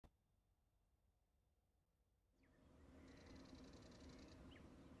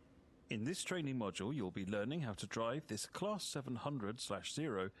In this training module, you'll be learning how to drive this Class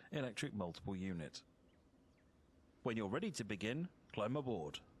 700/0 electric multiple unit. When you're ready to begin, climb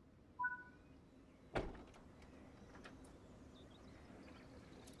aboard.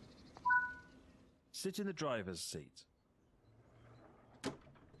 Sit in the driver's seat.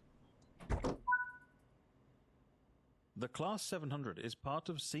 The Class 700 is part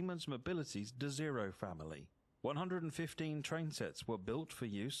of Siemens Mobility's DEZIRO family. 115 trainsets were built for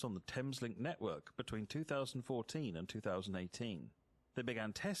use on the Thameslink network between 2014 and 2018. They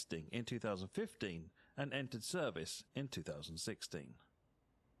began testing in 2015 and entered service in 2016.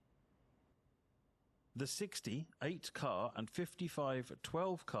 The 60 8-car and 55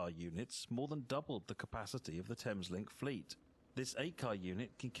 12-car units more than doubled the capacity of the Thameslink fleet. This 8-car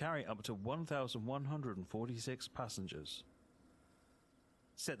unit can carry up to 1,146 passengers.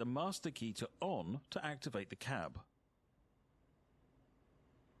 Set the master key to on to activate the cab.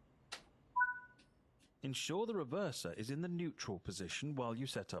 Ensure the reverser is in the neutral position while you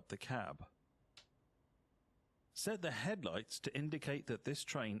set up the cab. Set the headlights to indicate that this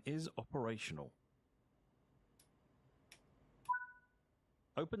train is operational.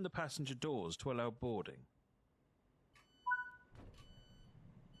 Open the passenger doors to allow boarding.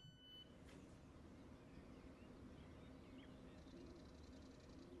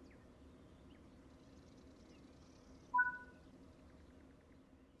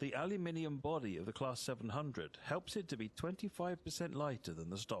 The aluminium body of the Class 700 helps it to be 25% lighter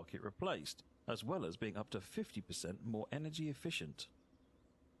than the stock it replaced, as well as being up to 50% more energy efficient.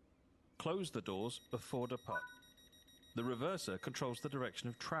 Close the doors before departure. The reverser controls the direction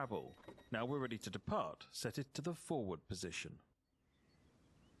of travel. Now we're ready to depart, set it to the forward position.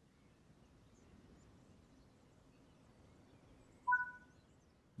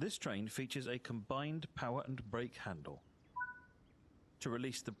 This train features a combined power and brake handle. To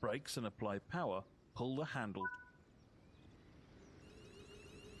release the brakes and apply power, pull the handle.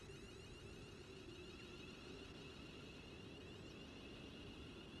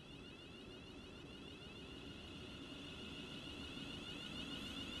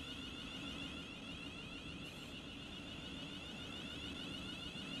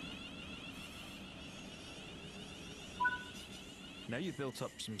 Now you've built up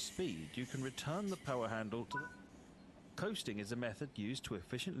some speed, you can return the power handle to the... Coasting is a method used to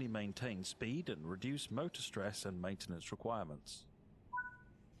efficiently maintain speed and reduce motor stress and maintenance requirements.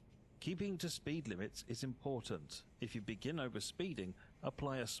 Keeping to speed limits is important. If you begin overspeeding,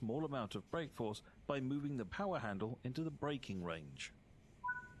 apply a small amount of brake force by moving the power handle into the braking range.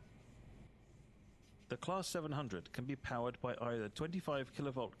 The Class 700 can be powered by either 25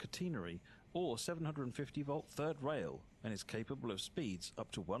 kV catenary or 750 volt third rail and is capable of speeds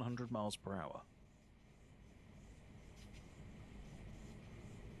up to 100 miles per hour.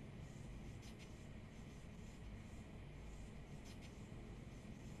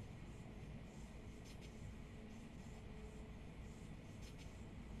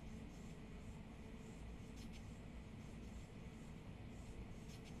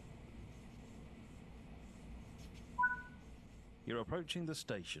 You're approaching the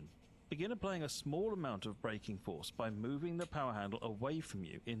station. Begin applying a small amount of braking force by moving the power handle away from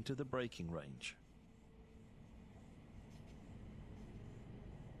you into the braking range.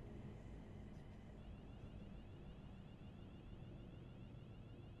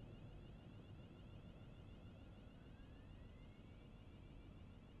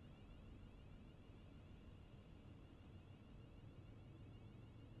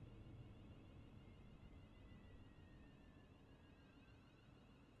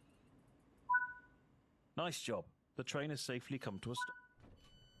 Nice job. The train has safely come to a stop.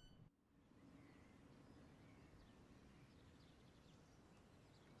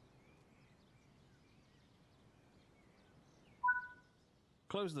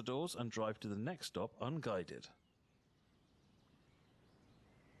 Close the doors and drive to the next stop unguided.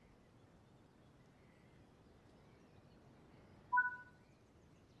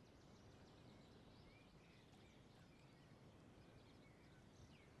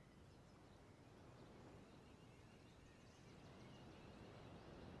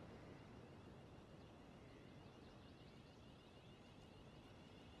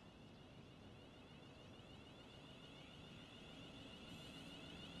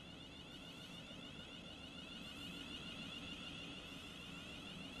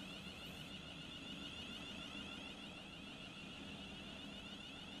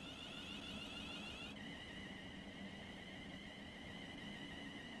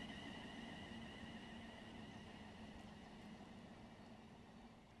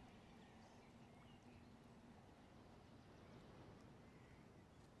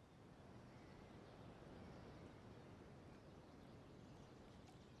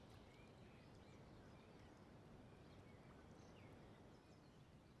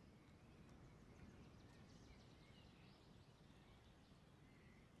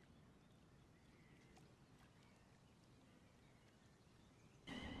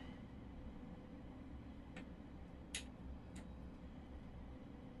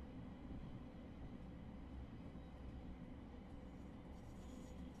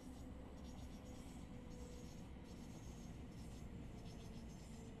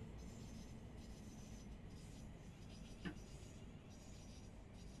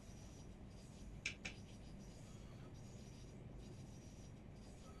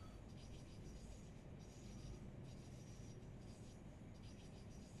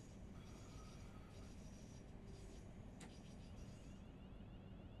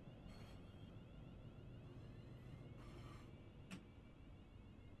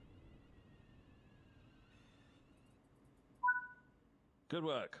 Good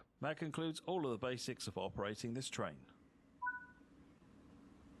work. That concludes all of the basics of operating this train.